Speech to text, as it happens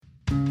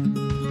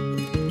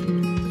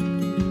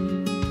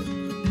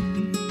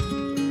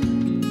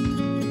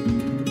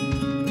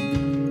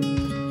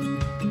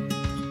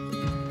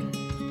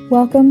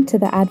Welcome to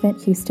the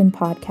Advent Houston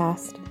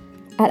podcast.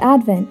 At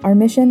Advent, our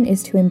mission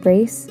is to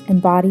embrace,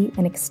 embody,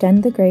 and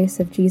extend the grace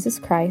of Jesus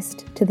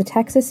Christ to the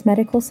Texas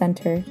Medical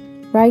Center,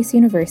 Rice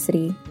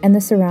University, and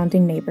the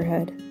surrounding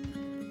neighborhood.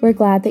 We're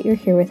glad that you're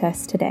here with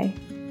us today.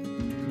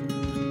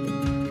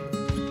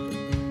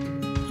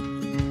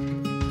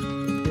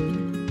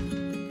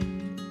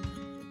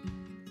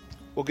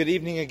 Well, good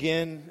evening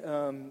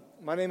again.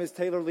 My name is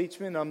Taylor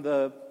Leachman. I'm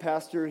the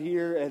pastor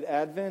here at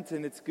Advent,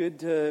 and it's good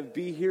to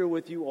be here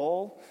with you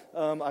all.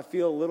 I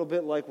feel a little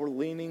bit like we're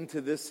leaning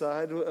to this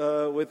side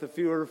with a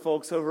fewer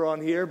folks over on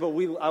here, but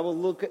I will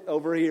look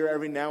over here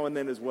every now and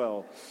then as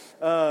well.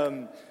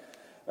 One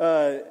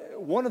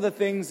of the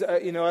things,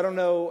 I don't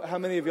know how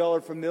many of y'all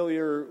are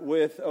familiar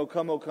with O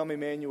Come,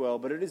 Emmanuel,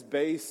 but it is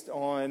based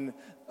on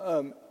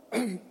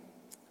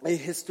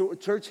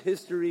church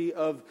history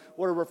of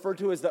what are referred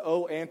to as the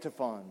O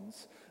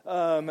antiphons.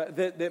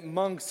 That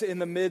monks in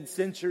the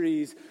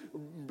mid-centuries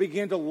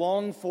began to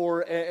long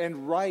for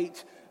and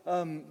write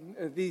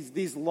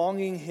these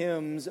longing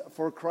hymns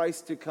for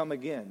Christ to come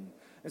again.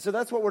 And so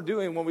that's what we're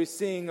doing when we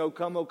sing O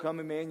Come,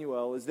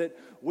 Emmanuel, is that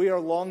we are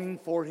longing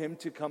for him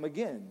to come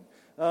again.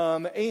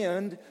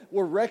 And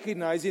we're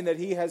recognizing that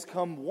he has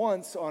come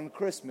once on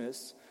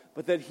Christmas,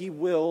 but that he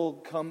will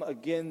come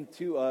again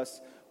to us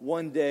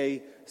one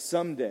day,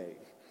 someday.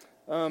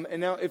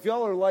 And now, if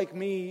y'all are like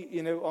me,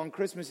 on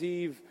Christmas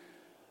Eve,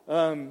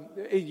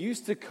 it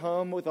used to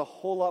come with a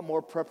whole lot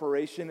more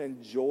preparation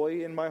and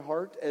joy in my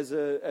heart as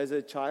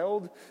a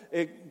child.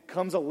 It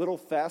comes a little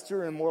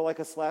faster and more like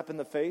a slap in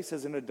the face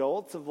as an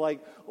adult of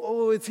like,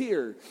 oh, it's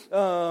here.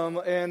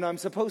 And I'm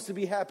supposed to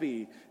be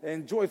happy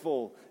and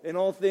joyful in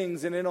all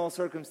things and in all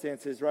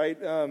circumstances, right?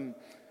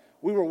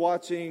 We were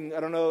watching, I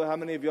don't know how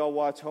many of y'all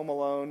watch Home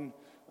Alone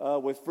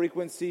with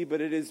frequency,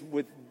 but it is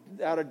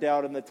without a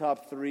doubt in the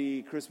top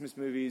 3 Christmas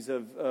movies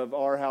of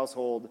our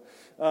household.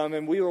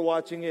 And we were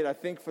watching it, I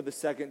think, for the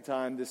second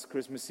time this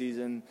Christmas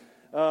season.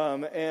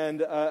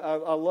 And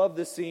I love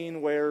the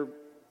scene where,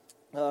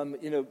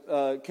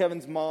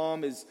 Kevin's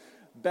mom is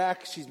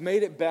back. She's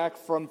made it back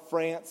from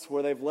France,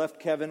 where they've left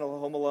Kevin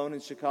home alone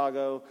in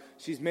Chicago.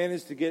 She's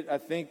managed to get, I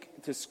think,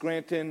 to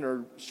Scranton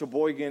or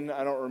Sheboygan.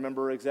 I don't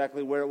remember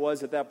exactly where it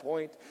was at that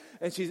point.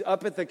 And she's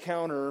up at the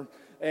counter,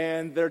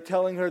 and they're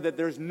telling her that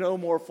there's no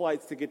more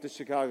flights to get to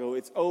Chicago.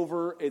 It's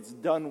over. It's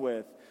done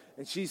with.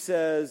 And she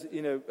says,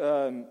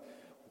 well,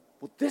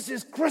 this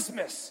is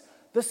Christmas,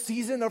 the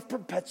season of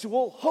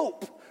perpetual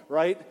hope,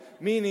 right?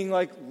 Meaning,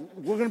 like,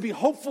 we're going to be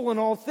hopeful in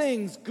all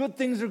things. Good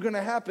things are going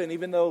to happen,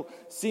 even though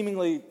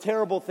seemingly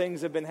terrible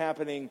things have been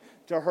happening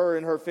to her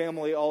and her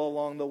family all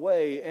along the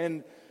way.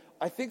 And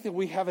I think that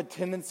we have a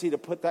tendency to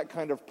put that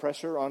kind of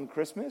pressure on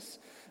Christmas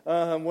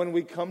when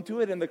we come to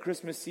it in the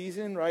Christmas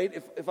season, right?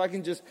 If I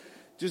can just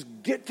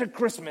get to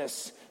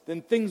Christmas,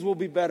 then things will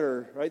be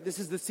better, right? This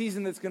is the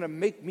season that's going to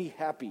make me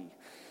happy.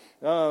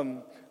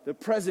 The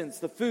presents,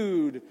 the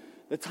food,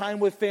 the time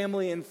with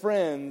family and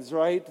friends,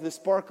 right? The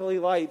sparkly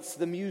lights,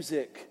 the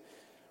music,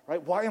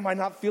 right? Why am I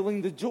not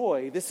feeling the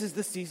joy? This is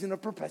the season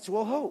of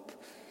perpetual hope.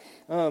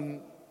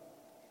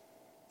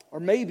 Or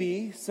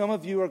maybe some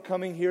of you are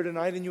coming here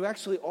tonight and you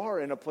actually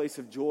are in a place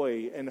of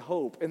joy and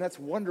hope, and that's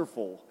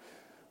wonderful.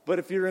 But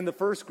if you're in the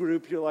first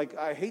group, you're like,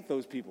 I hate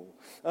those people,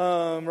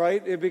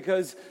 right?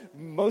 Because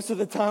most of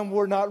the time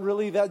we're not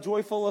really that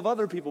joyful of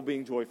other people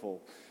being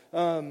joyful.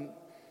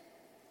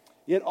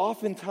 Yet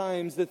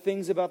oftentimes the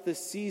things about this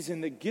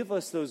season that give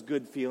us those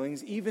good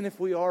feelings, even if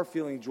we are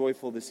feeling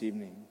joyful this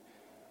evening,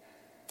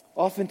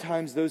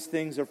 oftentimes those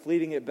things are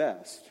fleeting at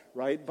best,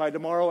 right? By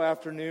tomorrow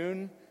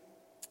afternoon,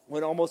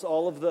 when almost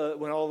all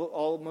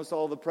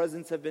the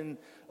presents have been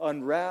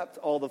unwrapped,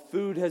 all the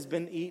food has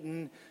been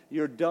eaten,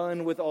 you're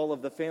done with all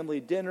of the family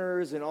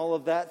dinners and all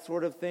of that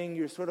sort of thing,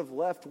 you're sort of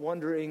left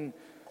wondering,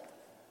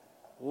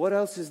 what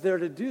else is there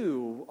to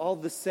do? All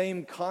the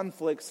same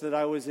conflicts that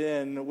I was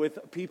in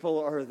with people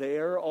are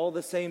there. All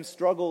the same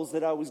struggles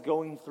that I was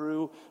going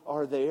through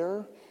are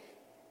there.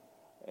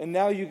 And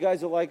now you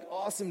guys are like,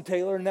 awesome,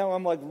 Taylor. Now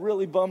I'm like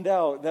really bummed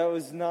out. That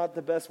was not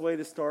the best way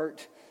to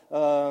start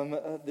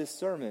this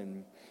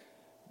sermon.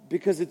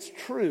 Because it's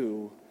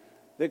true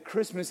that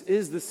Christmas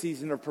is the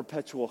season of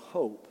perpetual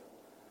hope.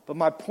 But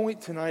my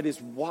point tonight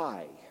is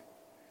why?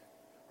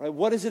 Right?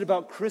 What is it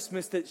about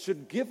Christmas that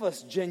should give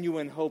us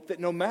genuine hope that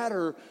no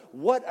matter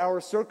what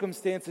our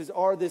circumstances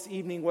are this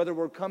evening, whether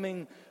we're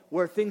coming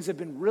where things have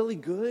been really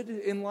good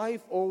in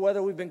life or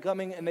whether we've been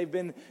coming and they've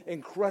been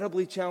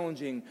incredibly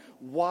challenging,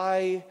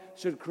 why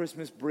should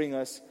Christmas bring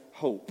us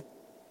hope?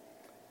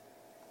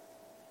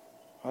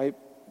 Right?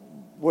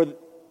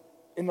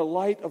 In the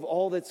light of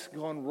all that's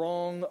gone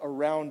wrong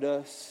around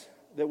us,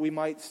 that we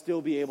might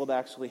still be able to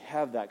actually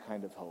have that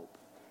kind of hope.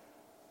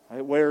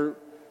 Right? Where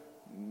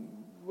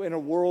in a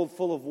world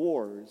full of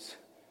wars,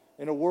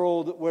 in a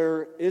world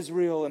where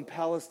Israel and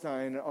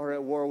Palestine are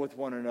at war with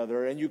one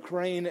another, and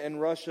Ukraine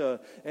and Russia,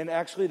 and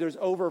actually there's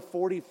over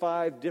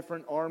 45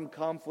 different armed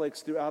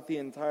conflicts throughout the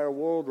entire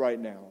world right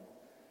now.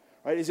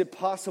 Right? Is it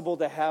possible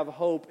to have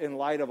hope in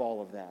light of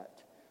all of that?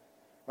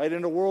 Right?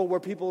 In a world where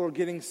people are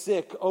getting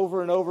sick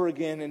over and over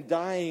again and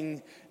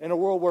dying, in a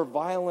world where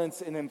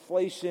violence and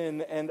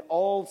inflation and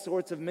all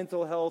sorts of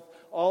mental health,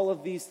 all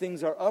of these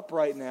things are up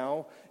right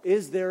now,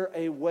 is there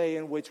a way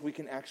in which we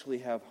can actually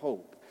have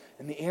hope?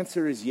 And the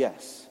answer is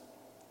yes.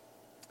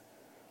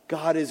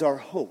 God is our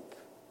hope.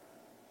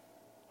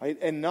 Right?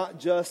 And not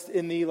just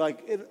in the,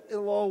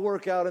 it'll all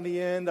work out in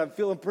the end, I'm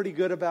feeling pretty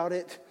good about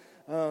it.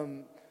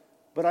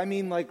 But I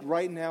mean,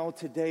 right now,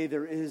 today,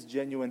 there is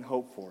genuine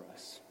hope for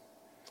us.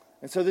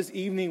 And so this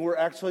evening, we're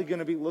actually going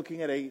to be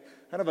looking at a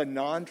kind of a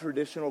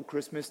non-traditional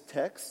Christmas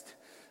text.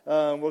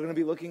 We're going to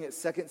be looking at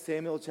 2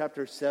 Samuel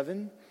chapter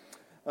 7.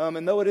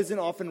 And though it isn't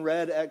often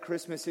read at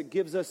Christmas, it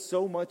gives us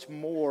so much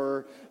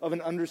more of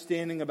an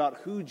understanding about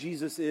who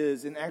Jesus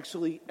is and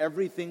actually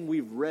everything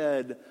we've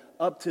read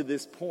up to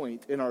this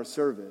point in our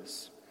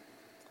service.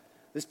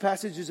 This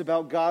passage is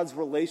about God's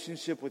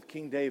relationship with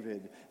King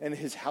David and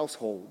his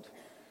household.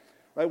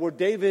 Right, where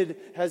David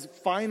has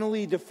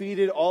finally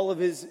defeated all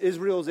of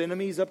Israel's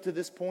enemies up to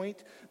this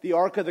point. The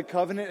Ark of the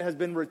Covenant has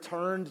been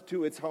returned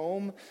to its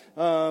home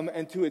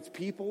and to its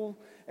people.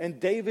 And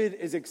David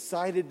is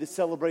excited to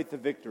celebrate the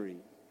victory.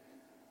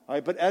 All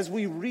right, but as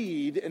we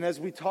read and as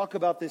we talk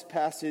about this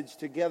passage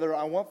together,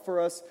 I want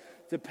for us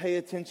to pay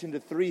attention to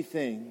three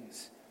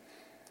things.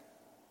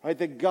 Right,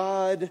 that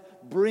God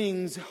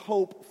brings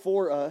hope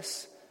for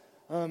us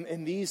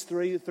in these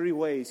three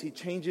ways. He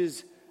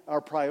changes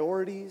our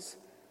priorities,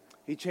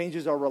 He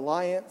changes our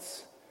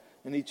reliance,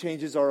 and He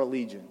changes our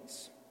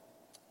allegiance.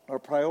 Our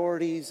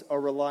priorities, our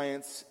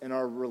reliance, and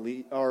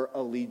our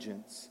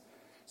allegiance.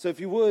 So if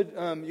you would,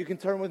 you can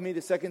turn with me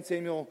to 2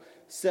 Samuel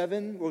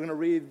 7. We're going to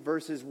read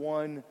verses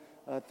 1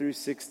 through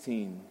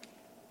 16.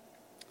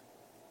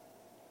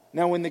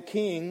 Now when the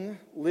king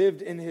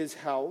lived in his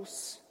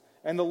house,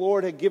 and the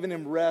Lord had given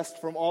him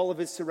rest from all of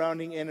his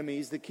surrounding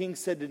enemies, the king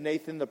said to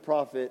Nathan the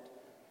prophet,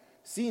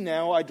 "See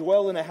now, I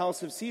dwell in a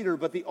house of cedar,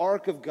 but the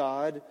ark of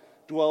God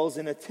dwells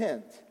in a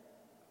tent."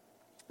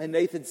 And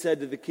Nathan said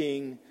to the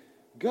king,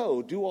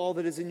 "Go, do all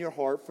that is in your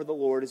heart, for the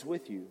Lord is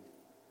with you."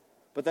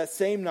 But that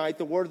same night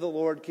the word of the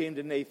Lord came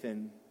to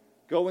Nathan,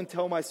 "Go and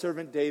tell my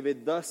servant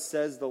David, thus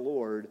says the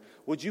Lord,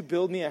 would you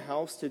build me a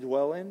house to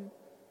dwell in?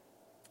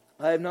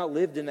 I have not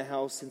lived in a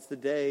house since the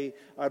day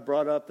I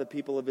brought up the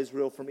people of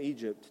Israel from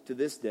Egypt to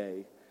this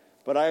day,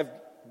 but I have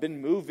been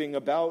moving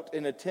about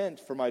in a tent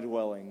for my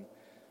dwelling.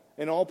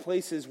 In all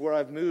places where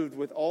I've moved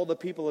with all the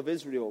people of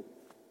Israel,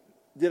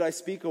 did I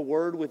speak a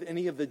word with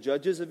any of the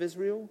judges of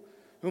Israel,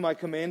 whom I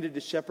commanded to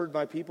shepherd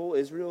my people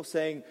Israel,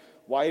 saying,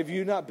 why have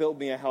you not built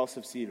me a house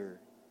of cedar?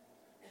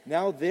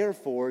 Now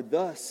therefore,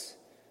 thus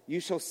you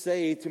shall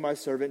say to my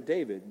servant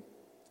David,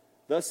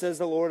 thus says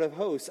the Lord of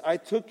hosts, I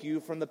took you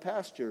from the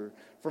pasture,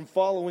 from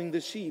following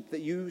the sheep,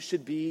 that you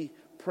should be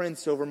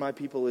prince over my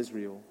people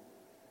Israel.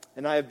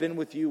 And I have been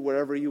with you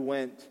wherever you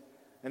went,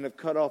 and have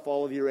cut off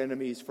all of your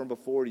enemies from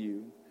before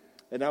you.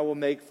 And I will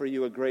make for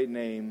you a great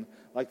name,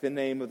 like the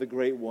name of the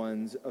great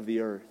ones of the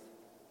earth.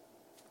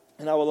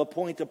 And I will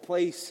appoint a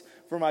place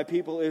for my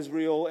people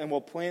Israel, and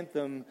will plant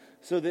them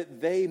so that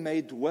they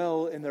may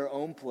dwell in their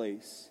own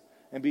place,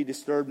 and be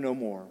disturbed no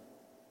more.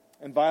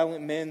 And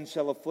violent men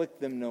shall afflict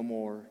them no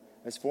more,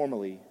 as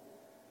formerly.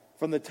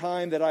 From the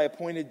time that I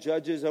appointed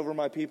judges over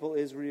my people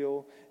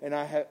Israel, and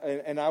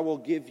I will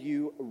give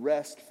you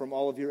rest from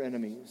all of your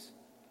enemies.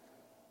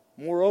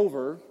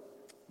 Moreover,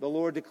 the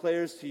Lord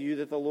declares to you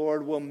that the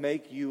Lord will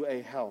make you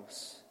a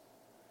house.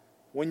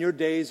 When your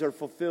days are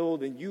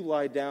fulfilled and you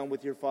lie down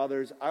with your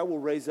fathers, I will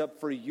raise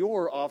up for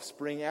your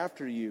offspring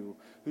after you,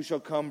 who shall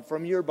come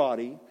from your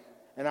body,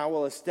 and I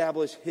will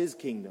establish his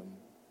kingdom.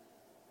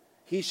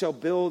 He shall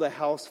build a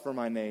house for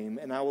my name,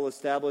 and I will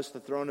establish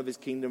the throne of his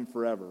kingdom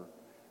forever.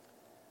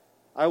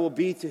 I will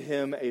be to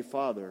him a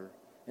father,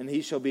 and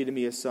he shall be to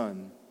me a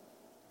son.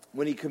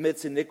 When he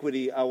commits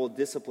iniquity, I will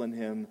discipline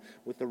him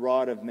with the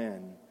rod of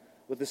men,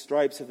 with the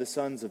stripes of the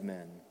sons of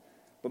men.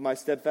 But my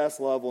steadfast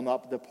love will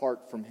not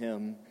depart from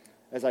him,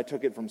 as I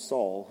took it from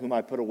Saul, whom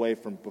I put away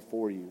from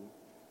before you.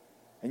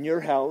 And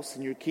your house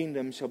and your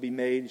kingdom shall be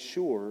made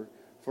sure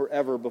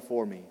forever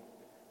before me.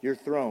 Your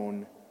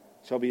throne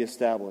shall be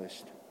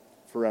established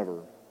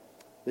forever.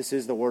 This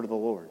is the word of the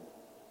Lord.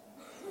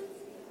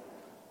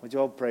 Would you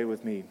all pray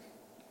with me?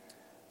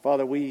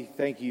 Father, we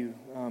thank you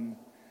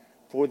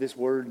for this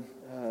word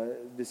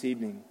this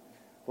evening.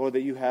 Lord,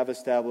 that you have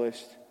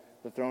established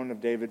the throne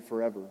of David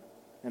forever.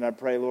 And I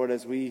pray, Lord,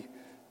 as we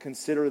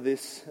consider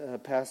this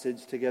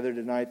passage together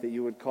tonight, that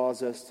you would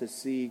cause us to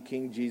see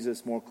King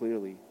Jesus more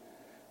clearly,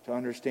 to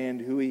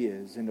understand who he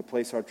is, and to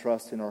place our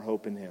trust and our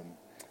hope in him.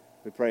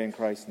 We pray in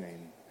Christ's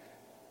name.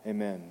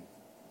 Amen.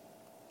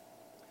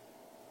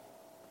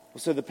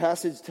 So the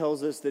passage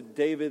tells us that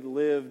David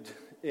lived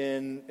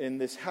in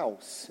this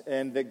house,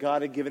 and that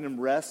God had given him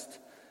rest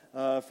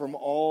from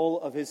all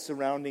of his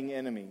surrounding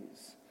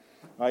enemies.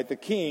 All right, the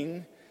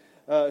king,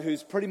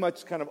 who's pretty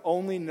much kind of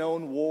only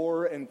known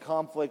war and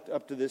conflict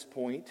up to this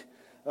point,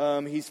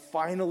 he's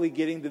finally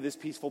getting to this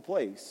peaceful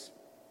place.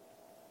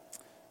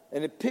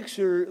 And the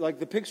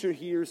picture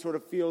here sort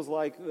of feels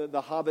like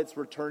the hobbits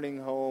returning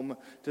home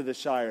to the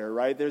Shire,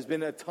 right? There's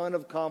been a ton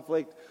of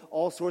conflict.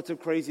 All sorts of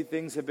crazy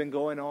things have been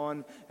going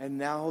on. And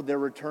now they're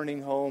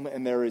returning home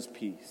and there is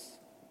peace.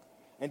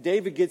 And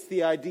David gets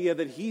the idea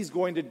that he's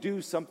going to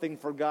do something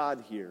for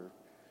God here,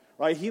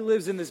 right? He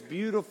lives in this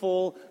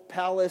beautiful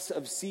palace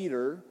of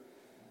cedar.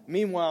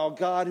 Meanwhile,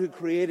 God, who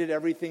created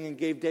everything and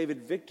gave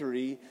David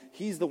victory,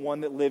 he's the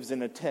one that lives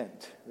in a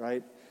tent,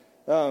 right?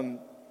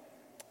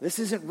 This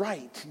isn't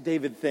right,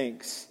 David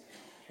thinks.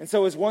 And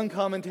so as one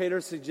commentator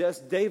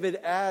suggests, David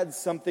adds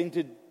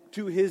something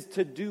to his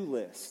to-do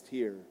list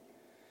here.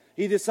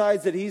 He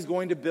decides that he's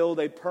going to build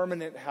a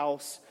permanent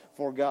house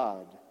for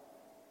God.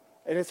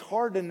 And it's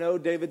hard to know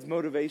David's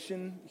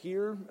motivation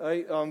here.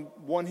 Right? On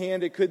one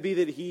hand, it could be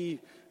that he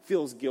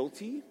feels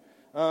guilty,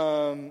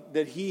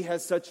 that he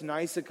has such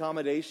nice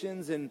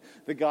accommodations and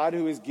the God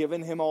who has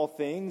given him all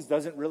things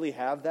doesn't really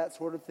have that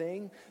sort of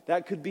thing.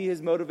 That could be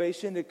his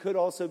motivation. It could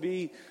also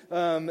be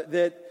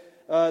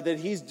that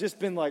he's just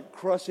been like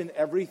crushing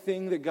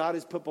everything that God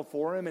has put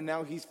before him and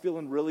now he's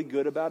feeling really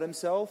good about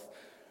himself.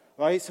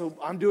 Right? So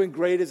I'm doing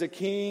great as a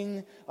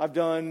king. I've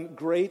done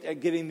great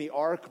at getting the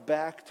ark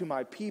back to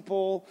my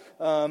people.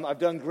 I've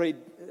done great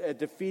at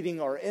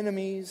defeating our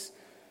enemies,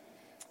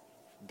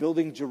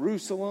 building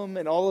Jerusalem,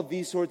 and all of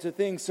these sorts of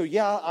things. So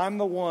yeah, I'm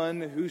the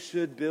one who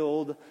should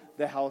build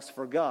the house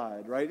for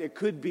God, right? It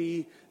could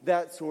be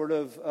that sort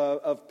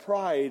of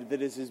pride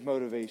that is his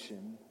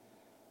motivation.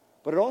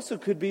 But it also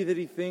could be that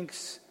he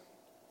thinks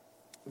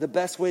the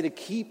best way to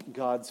keep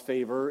God's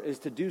favor is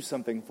to do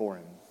something for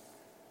him.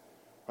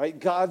 Right?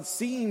 God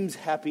seems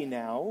happy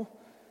now,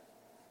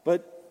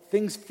 but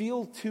things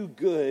feel too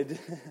good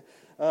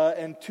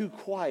and too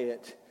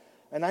quiet.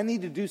 And I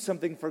need to do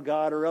something for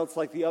God or else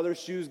like the other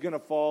shoe's going to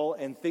fall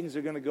and things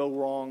are going to go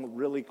wrong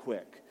really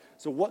quick.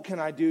 So what can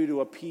I do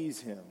to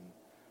appease him?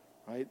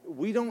 Right?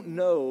 We don't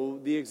know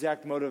the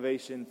exact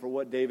motivation for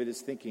what David is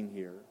thinking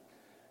here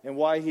and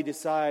why he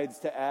decides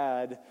to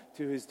add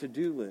to his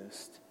to-do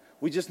list.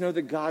 We just know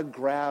that God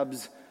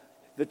grabs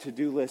the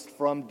to-do list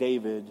from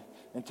David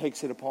and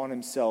takes it upon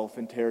himself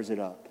and tears it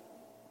up.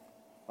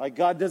 Like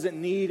God doesn't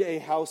need a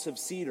house of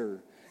cedar.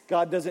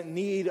 God doesn't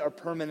need a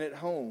permanent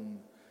home.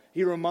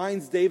 He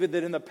reminds David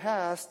that in the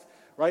past,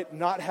 right,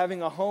 not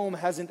having a home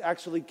hasn't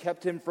actually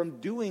kept him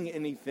from doing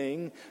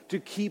anything to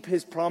keep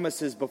his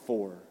promises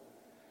before.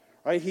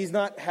 Right? He's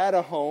not had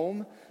a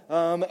home,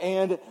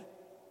 and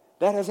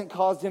that hasn't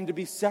caused him to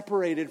be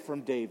separated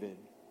from David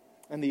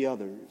and the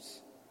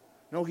others.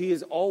 No, he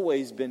has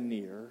always been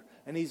near,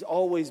 and he's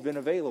always been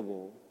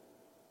available.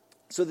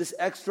 So this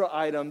extra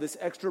item, this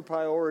extra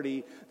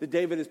priority that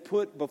David has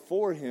put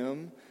before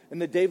him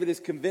and that David is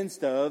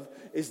convinced of,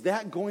 is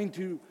that going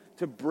to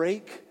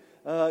break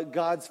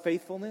God's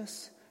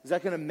faithfulness? Is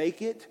that going to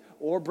make it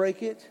or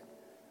break it?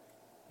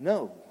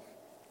 No.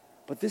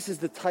 But this is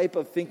the type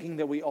of thinking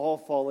that we all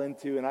fall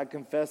into, and I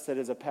confess that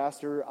as a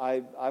pastor,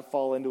 I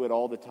fall into it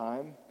all the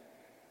time.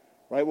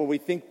 Right? Where we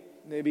think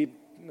maybe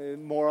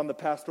more on the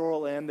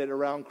pastoral end that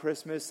around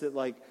Christmas that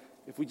like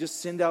if we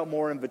just send out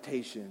more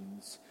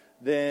invitations,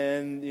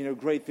 then,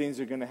 great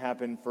things are going to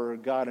happen for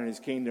God and his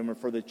kingdom or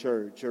for the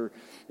church. Or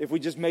if we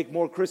just make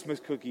more Christmas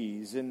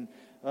cookies and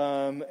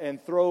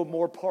throw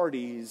more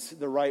parties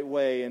the right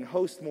way and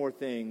host more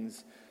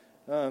things.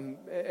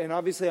 And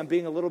obviously I'm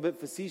being a little bit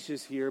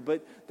facetious here,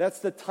 but that's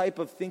the type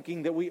of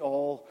thinking that we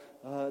all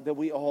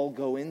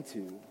go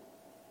into.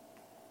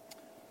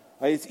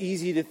 It's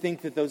easy to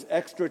think that those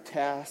extra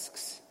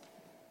tasks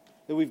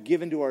that we've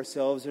given to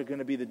ourselves are going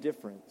to be the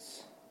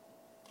difference.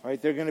 Right?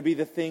 They're going to be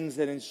the things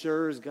that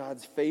ensures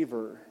God's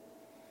favor.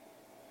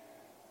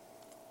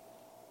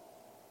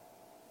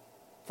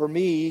 For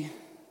me,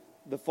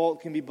 the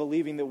fault can be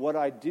believing that what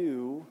I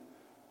do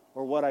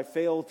or what I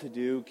fail to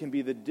do can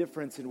be the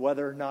difference in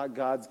whether or not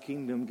God's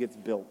kingdom gets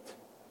built.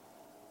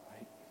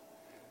 Right?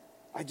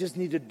 I just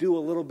need to do a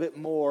little bit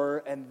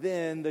more and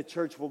then the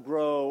church will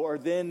grow or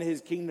then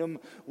his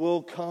kingdom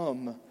will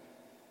come.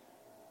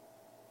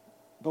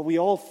 But we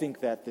all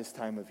think that this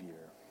time of year.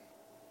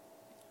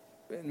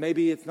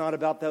 Maybe it's not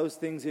about those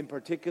things in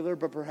particular,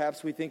 but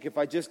perhaps we think if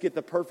I just get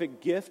the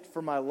perfect gift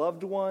for my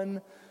loved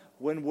one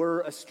when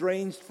we're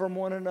estranged from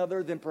one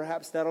another, then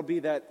perhaps that'll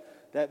be that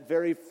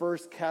very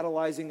first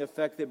catalyzing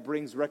effect that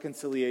brings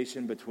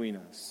reconciliation between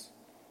us.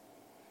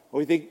 Or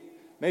we think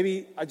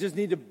maybe I just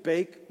need to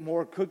bake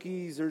more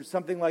cookies or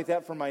something like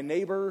that for my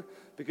neighbor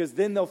because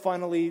then they'll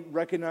finally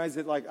recognize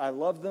that like I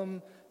love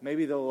them.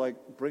 Maybe they'll like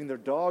bring their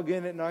dog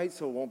in at night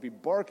so it won't be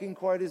barking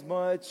quite as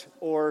much.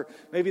 Or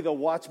maybe they'll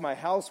watch my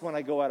house when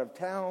I go out of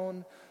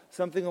town,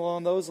 something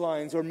along those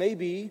lines. Or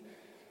maybe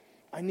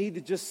I need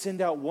to just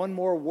send out one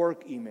more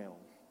work email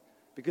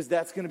because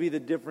that's going to be the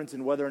difference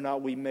in whether or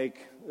not we make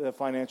the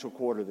financial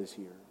quarter this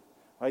year.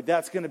 Right?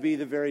 That's going to be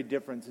the very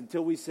difference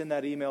until we send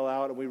that email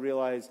out and we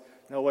realize,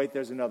 no, wait,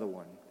 there's another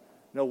one.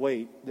 No,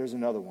 wait, there's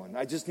another one.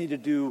 I just need to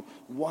do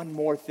one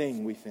more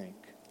thing, we think.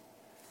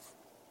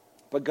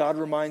 But God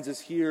reminds us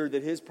here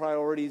that his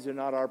priorities are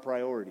not our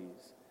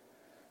priorities.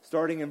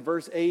 Starting in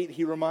verse 8,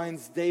 he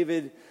reminds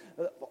David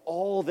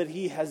all that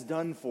he has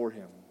done for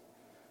him.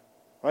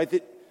 Right?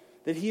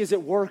 That he is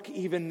at work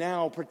even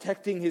now,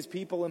 protecting his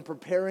people and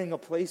preparing a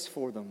place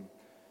for them.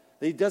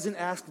 That he doesn't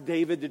ask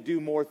David to do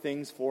more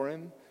things for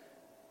him.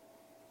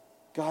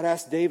 God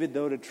asked David,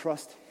 though, to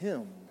trust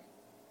him.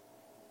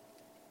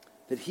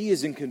 That he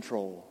is in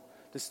control.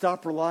 To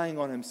stop relying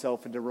on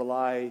himself and to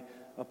rely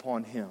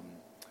upon him.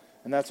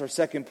 And that's our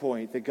second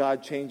point, that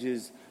God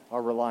changes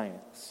our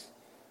reliance.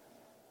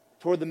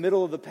 Toward the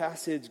middle of the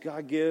passage,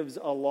 God gives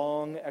a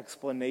long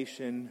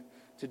explanation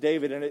to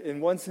David. And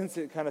in one sense,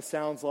 it kind of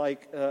sounds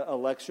like a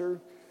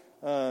lecture.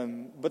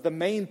 But the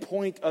main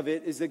point of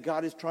it is that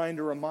God is trying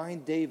to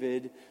remind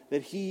David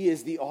that he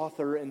is the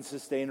author and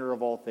sustainer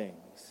of all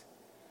things.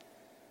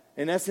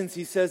 In essence,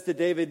 he says to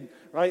David,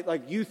 right,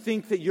 like, you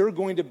think that you're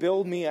going to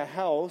build me a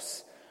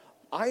house.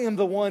 I am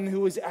the one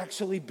who is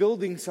actually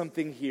building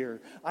something here.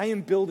 I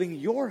am building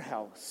your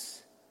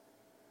house.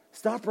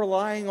 Stop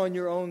relying on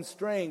your own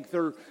strength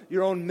or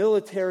your own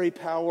military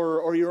power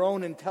or your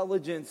own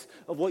intelligence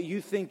of what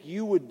you think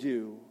you would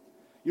do,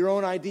 your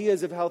own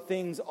ideas of how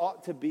things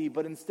ought to be,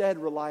 but instead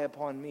rely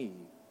upon me.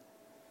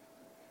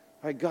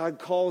 Right, God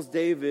calls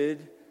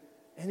David,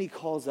 and he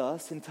calls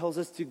us and tells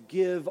us to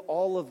give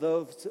all of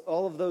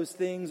those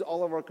things,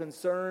 all of our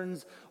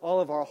concerns, all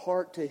of our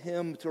heart to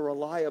him, to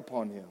rely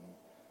upon him,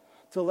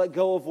 to let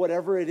go of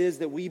whatever it is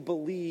that we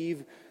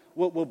believe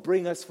what will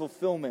bring us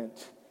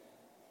fulfillment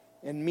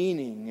and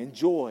meaning and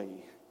joy,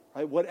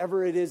 right?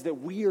 Whatever it is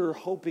that we are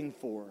hoping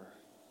for.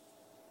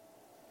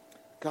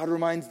 God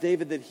reminds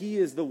David that he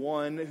is the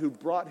one who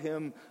brought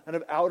him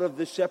out of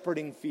the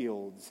shepherding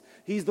fields.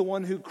 He's the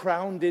one who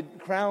crowned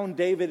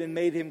David and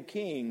made him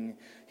king.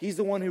 He's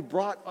the one who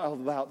brought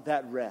about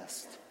that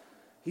rest.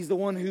 He's the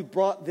one who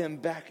brought them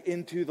back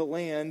into the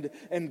land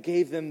and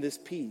gave them this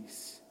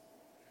peace.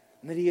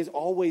 And that he has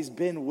always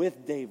been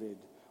with David,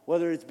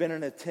 whether it's been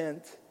in a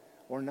tent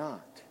or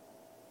not.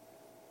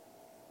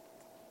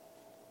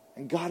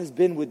 And God has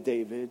been with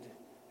David,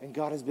 and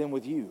God has been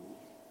with you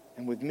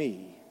and with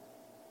me.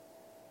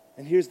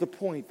 And here's the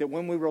point, that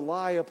when we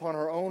rely upon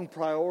our own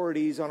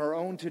priorities, on our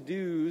own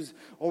to-dos,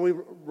 or we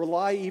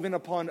rely even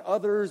upon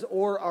others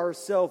or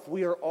ourselves,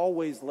 we are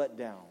always let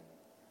down.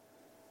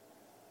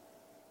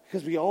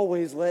 Because we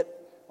always let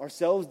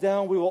ourselves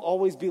down, we will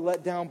always be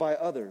let down by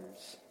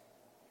others.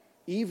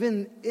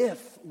 Even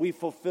if we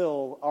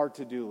fulfill our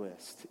to-do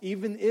list,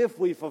 even if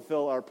we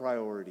fulfill our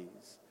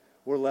priorities,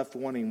 we're left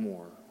wanting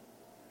more.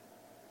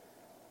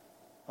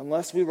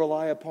 Unless we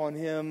rely upon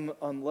him,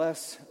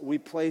 unless we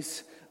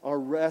place our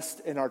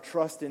rest and our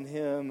trust in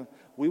him,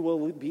 we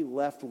will be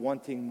left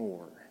wanting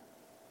more.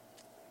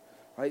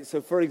 Right? So,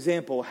 for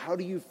example, how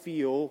do you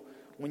feel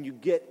when you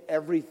get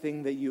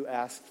everything that you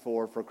asked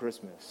for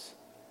Christmas?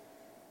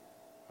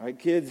 Right,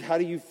 kids, how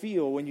do you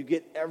feel when you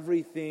get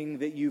everything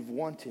that you've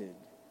wanted?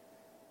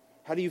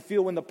 How do you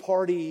feel when the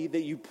party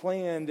that you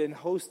planned and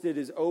hosted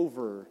is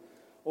over?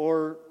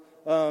 Or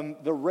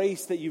the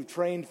race that you've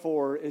trained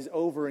for is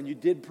over and you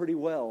did pretty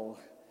well?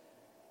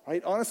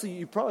 Right? Honestly,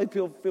 you probably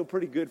feel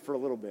pretty good for a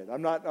little bit.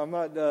 I'm not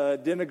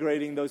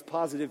denigrating those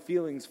positive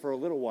feelings for a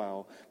little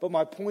while. But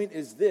my point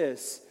is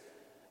this,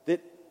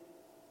 that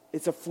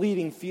it's a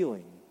fleeting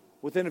feeling.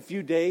 Within a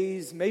few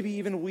days, maybe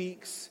even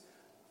weeks,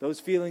 those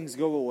feelings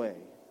go away.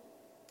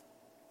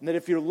 And that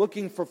if you're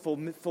looking for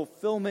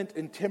fulfillment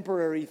in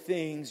temporary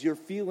things, your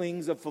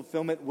feelings of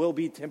fulfillment will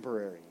be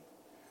temporary.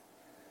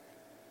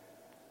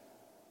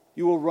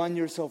 You will run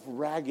yourself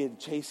ragged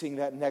chasing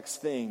that next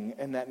thing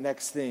and that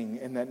next thing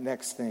and that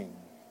next thing.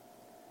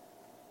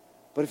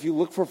 But if you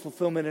look for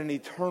fulfillment in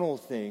eternal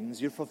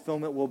things, your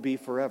fulfillment will be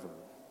forever.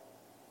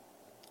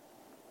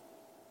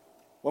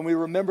 When we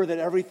remember that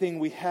everything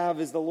we have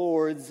is the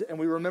Lord's, and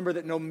we remember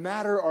that no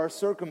matter our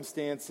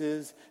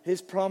circumstances,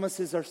 his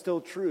promises are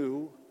still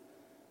true,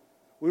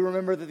 we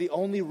remember that the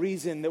only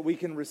reason that we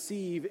can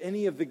receive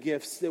any of the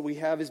gifts that we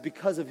have is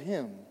because of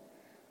him.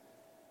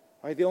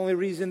 Right, the only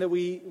reason that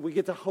we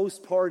get to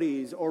host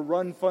parties or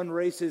run fun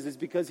races is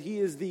because he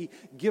is the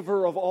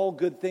giver of all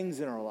good things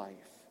in our life.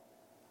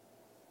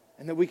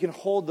 And that we can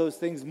hold those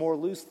things more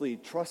loosely,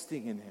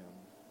 trusting in him.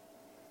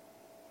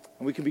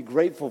 And we can be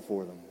grateful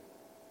for them.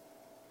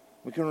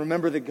 We can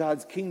remember that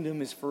God's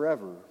kingdom is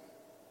forever.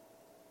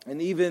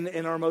 And even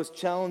in our most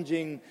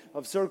challenging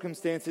of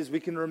circumstances, we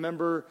can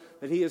remember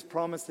that he has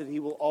promised that he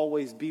will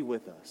always be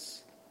with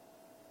us.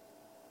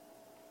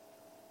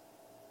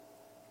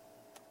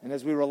 And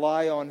as we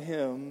rely on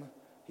him,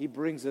 he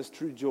brings us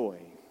true joy.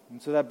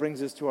 And so that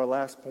brings us to our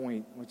last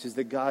point, which is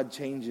that God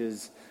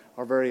changes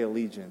our very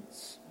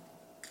allegiance.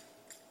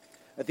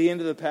 At the end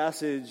of the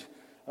passage,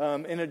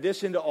 in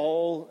addition to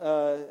all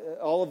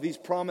of these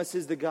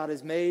promises that God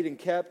has made and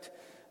kept,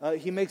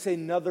 he makes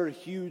another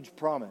huge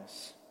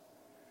promise.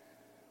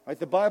 Right?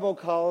 The Bible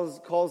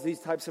calls these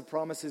types of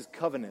promises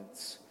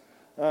covenants.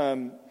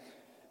 In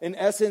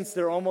essence,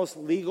 they're almost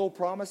legal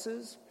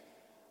promises.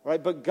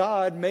 Right, but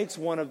God makes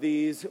one of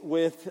these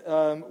with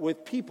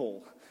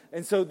people.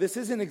 And so this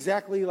isn't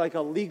exactly like a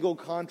legal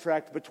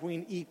contract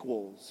between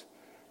equals.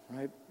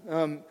 right?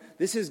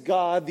 This is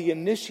God, the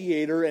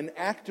initiator and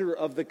actor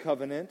of the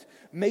covenant,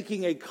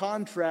 making a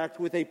contract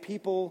with a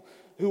people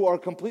who are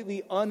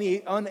completely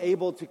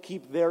unable to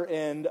keep their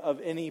end of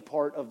any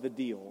part of the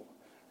deal.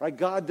 Right?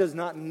 God does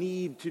not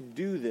need to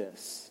do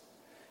this.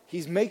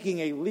 He's making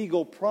a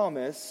legal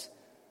promise,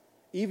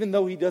 even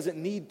though he doesn't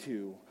need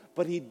to,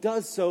 but he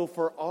does so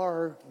for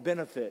our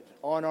benefit,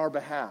 on our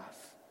behalf,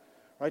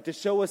 right? To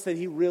show us that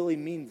he really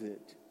means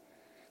it.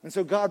 And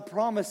so God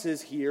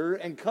promises here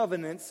and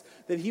covenants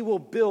that he will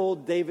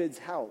build David's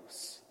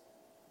house.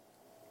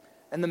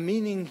 And the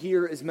meaning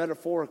here is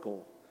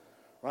metaphorical,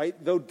 right?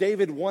 Though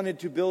David wanted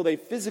to build a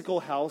physical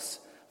house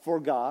for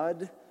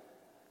God,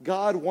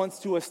 God wants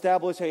to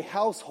establish a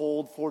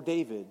household for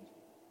David.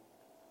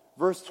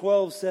 Verse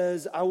 12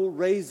 says, I will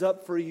raise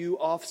up for you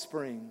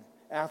offspring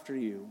after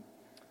you,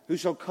 who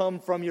shall come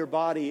from your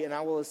body, and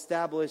I will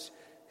establish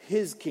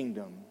his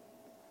kingdom.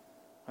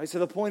 Right, so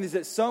the point is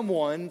that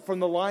someone from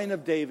the line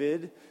of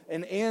David,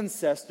 an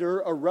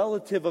ancestor, a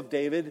relative of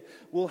David,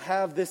 will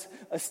have this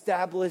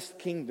established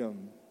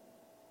kingdom.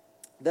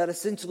 That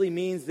essentially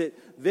means that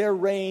their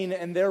reign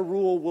and their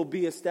rule will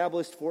be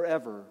established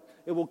forever.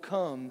 It will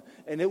come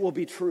and it will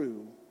be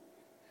true.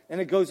 And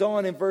it goes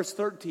on in verse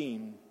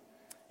 13.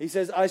 He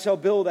says, I shall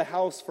build a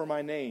house for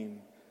my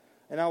name,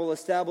 and I will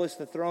establish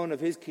the throne of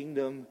his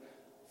kingdom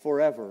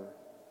forever.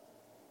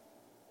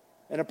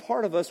 And a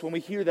part of us, when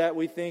we hear that,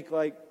 we think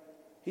like,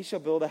 he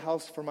shall build a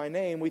house for my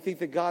name. We think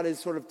that God is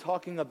sort of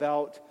talking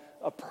about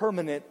a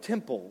permanent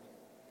temple,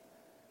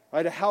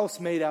 right? A house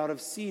made out of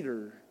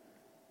cedar.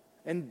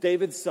 And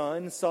David's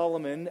son,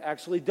 Solomon,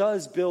 actually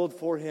does build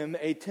for him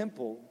a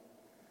temple.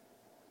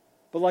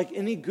 But like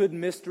any good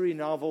mystery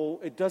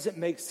novel, it doesn't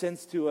make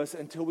sense to us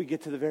until we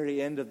get to the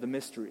very end of the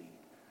mystery,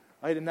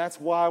 right? And that's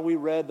why we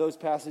read those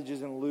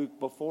passages in Luke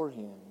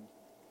beforehand.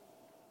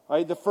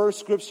 Right? The first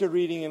scripture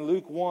reading in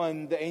Luke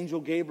 1, the angel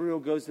Gabriel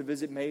goes to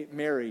visit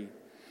Mary.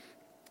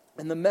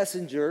 And the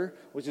messenger,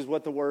 which is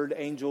what the word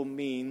angel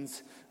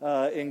means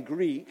in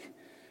Greek,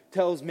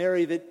 tells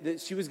Mary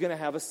that she was going to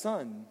have a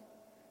son.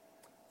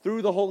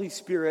 Through the Holy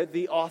Spirit,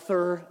 the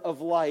author of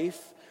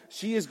life,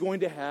 she is going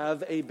to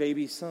have a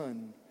baby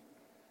son.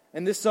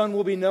 And this son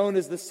will be known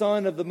as the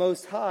Son of the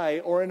Most High,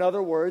 or in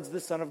other words, the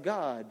Son of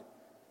God.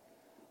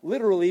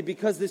 Literally,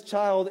 because this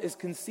child is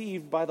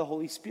conceived by the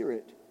Holy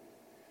Spirit.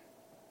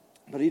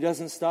 But he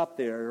doesn't stop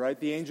there, right?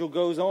 The angel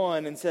goes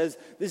on and says,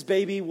 this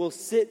baby will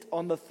sit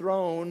on the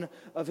throne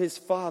of his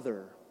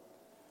father,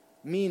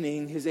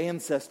 meaning his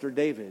ancestor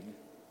David.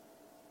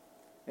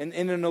 And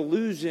in an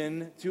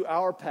allusion to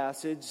our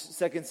passage,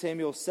 2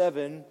 Samuel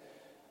 7,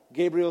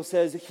 Gabriel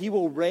says, he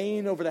will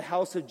reign over the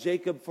house of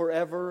Jacob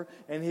forever,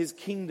 and his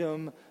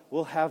kingdom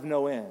will have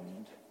no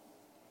end.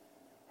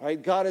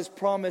 Right? God has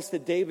promised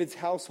that David's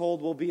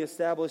household will be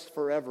established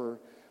forever.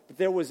 But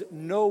there was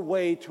no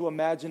way to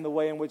imagine the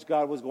way in which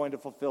God was going to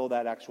fulfill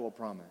that actual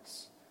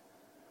promise.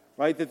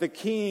 Right? That the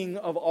king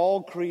of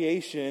all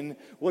creation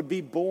would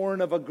be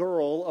born of a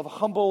girl of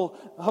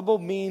humble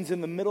means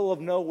in the middle of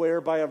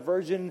nowhere by a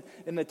virgin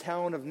in the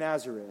town of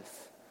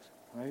Nazareth.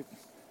 Right?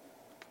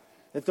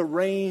 That the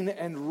reign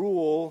and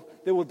rule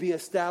that would be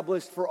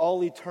established for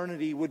all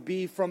eternity would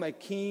be from a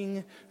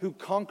king who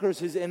conquers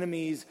his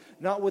enemies,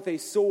 not with a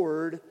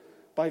sword,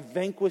 by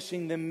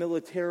vanquishing them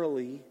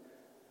militarily,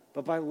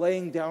 but by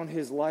laying down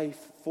his life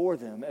for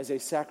them as a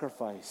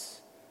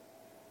sacrifice.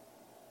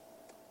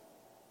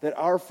 That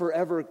our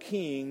forever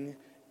king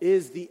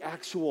is the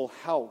actual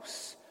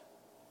house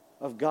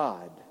of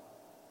God.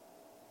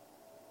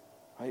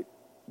 Right?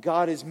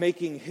 God is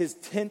making his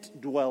tent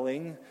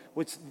dwelling,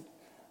 which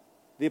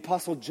the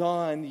Apostle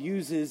John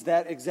uses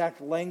that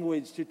exact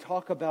language to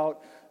talk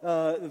about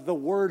the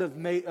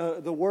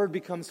Word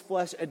becomes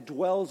flesh and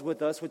dwells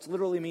with us, which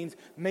literally means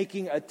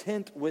making a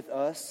tent with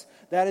us.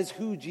 That is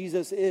who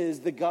Jesus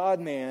is, the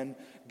God-man,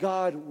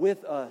 God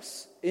with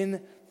us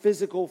in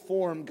physical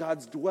form,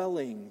 God's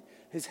dwelling.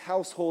 His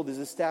household is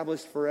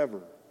established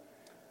forever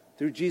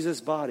through Jesus'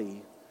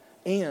 body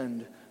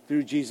and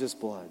through Jesus'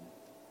 blood.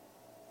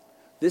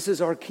 This is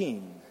our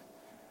King.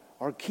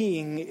 Our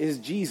King is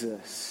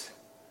Jesus.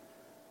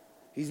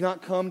 He's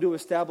not come to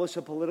establish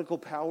a political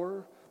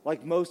power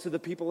like most of the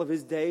people of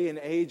his day and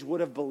age would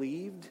have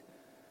believed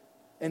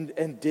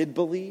and did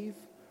believe.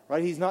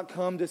 Right? He's not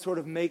come to sort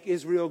of make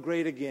Israel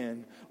great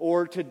again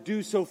or to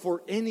do so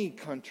for any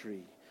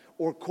country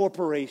or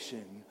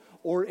corporation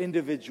or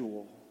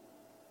individual.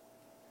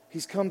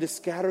 He's come to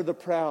scatter the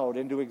proud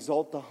and to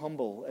exalt the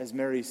humble, as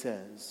Mary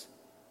says.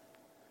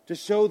 To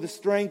show the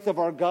strength of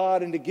our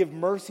God and to give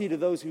mercy to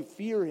those who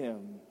fear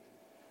him.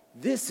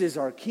 This is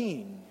our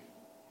King.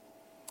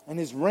 And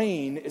his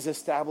reign is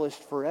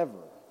established forever.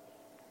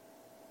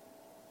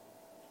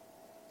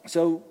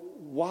 So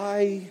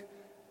why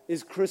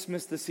is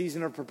Christmas the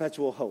season of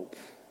perpetual hope?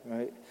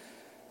 Right?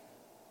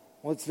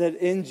 Well, it's that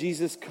in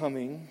Jesus'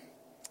 coming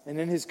and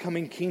in his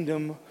coming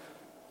kingdom,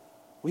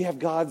 we have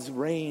God's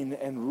reign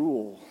and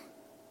rule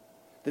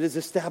that is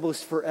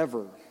established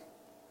forever.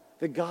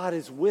 That God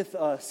is with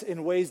us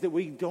in ways that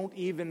we don't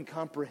even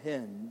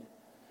comprehend.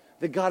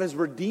 that God is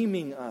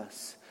redeeming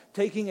us,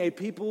 taking a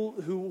people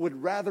who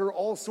would rather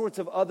all sorts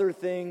of other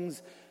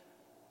things,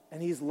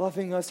 and He's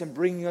loving us and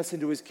bringing us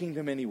into His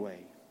kingdom anyway.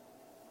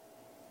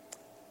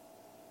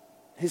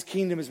 His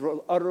kingdom is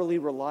utterly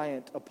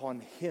reliant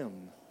upon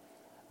Him,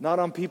 not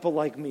on people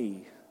like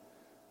me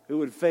who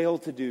would fail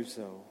to do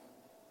so.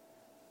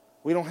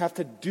 We don't have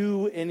to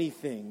do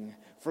anything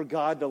for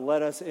God to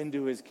let us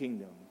into His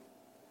kingdom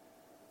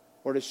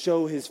or to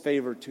show His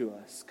favor to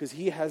us, because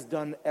He has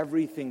done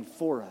everything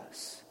for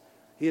us.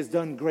 He has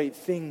done great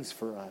things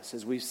for us,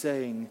 as we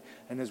sang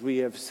and as we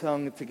have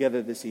sung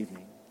together this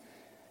evening.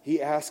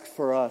 He asks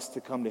for us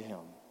to come to Him.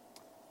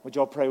 Would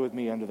y'all pray with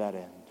me under that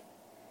end?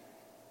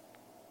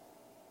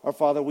 Our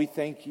Father, we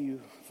thank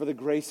You for the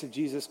grace of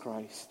Jesus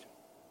Christ.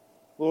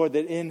 Lord,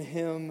 that in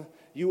Him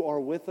You are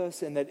with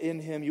us, and that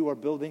in Him You are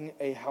building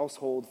a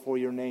household for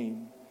Your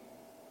name.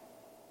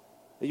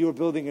 That You are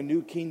building a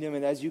new kingdom,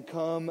 and as You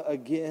come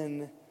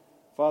again,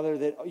 Father,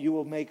 that You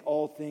will make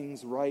all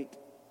things right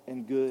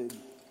and good,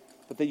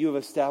 but that You have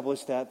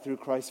established that through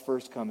Christ's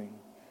first coming,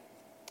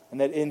 and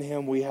that in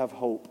Him we have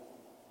hope.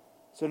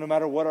 So no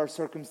matter what our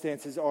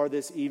circumstances are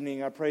this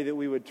evening, I pray that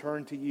we would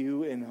turn to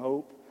You in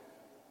hope,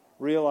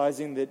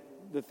 realizing that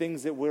the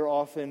things that we're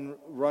often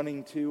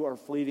running to are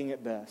fleeting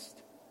at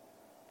best,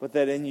 but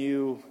that in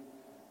You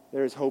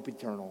there is hope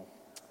eternal.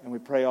 And we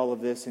pray all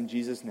of this in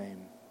Jesus'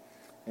 name.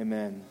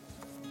 Amen.